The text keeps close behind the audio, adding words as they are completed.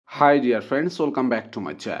Hi dear friends, welcome back to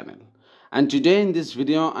my channel. And today in this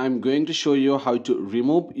video I'm going to show you how to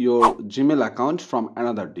remove your Gmail account from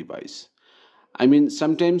another device.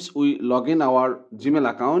 Sometimes we log in our Gmail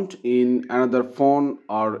account in another phone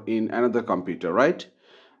or in another computer, right?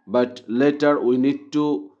 But later we need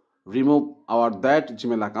to remove that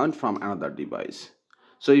Gmail account from another device.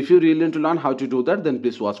 So if you really want to learn how to do that, then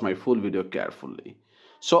please watch my full video carefully.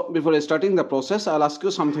 So before starting the process, I'll ask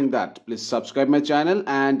you something that please subscribe my channel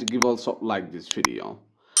and give also like this video.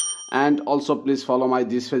 And also please follow my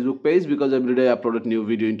this Facebook page because every day I upload a new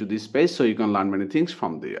video into this page so you can learn many things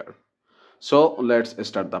from there. So let's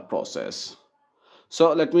start the process.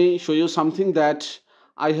 So let me show you something that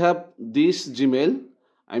I have this Gmail,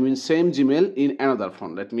 same Gmail in another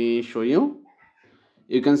phone. Let me show you.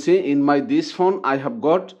 You can see in my this phone I have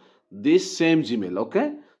got this same Gmail,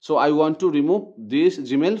 okay? So I want to remove this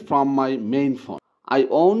Gmail from my main phone. I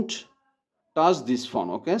won't touch this phone,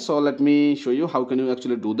 okay? So let me show you how can you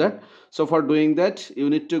actually do that. So for doing that, you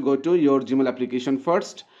need to go to your Gmail application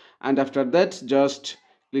first, and after that just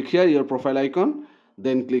click here your profile icon,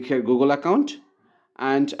 then click here Google account,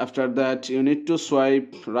 and after that you need to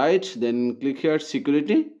swipe right, then click here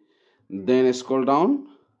security, then scroll down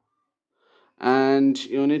and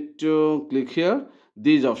you need to click here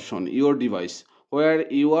this option, your device,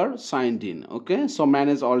 where you are signed in, okay? So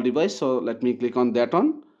manage all device, so let me click on that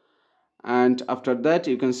one, and after that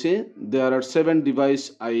you can see there are 7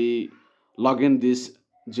 device I log in this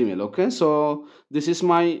Gmail, okay? So this is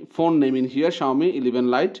my phone name in here, Xiaomi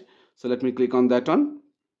 11 Lite. So let me click on that one.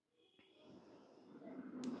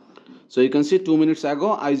 So you can see 2 minutes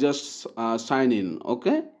ago I just sign in,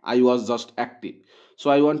 okay? I was just active. So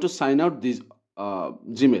I want to sign out this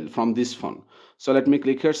Gmail from this phone. So let me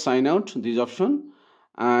click here sign out, this option,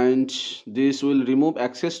 and this will remove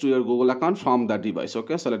access to your Google account from the device,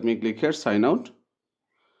 okay? So let me click here sign out,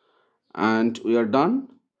 and we are done.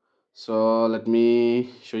 So let me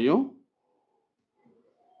show you.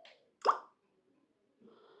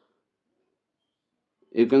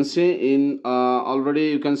 You can see in already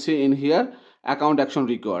you can see in here account action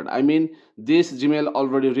required. This Gmail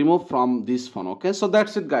already removed from this phone, okay? So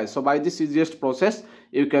that's it guys. So by this easiest process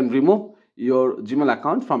you can remove your Gmail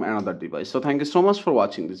account from another device. So thank you so much for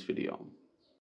watching this video.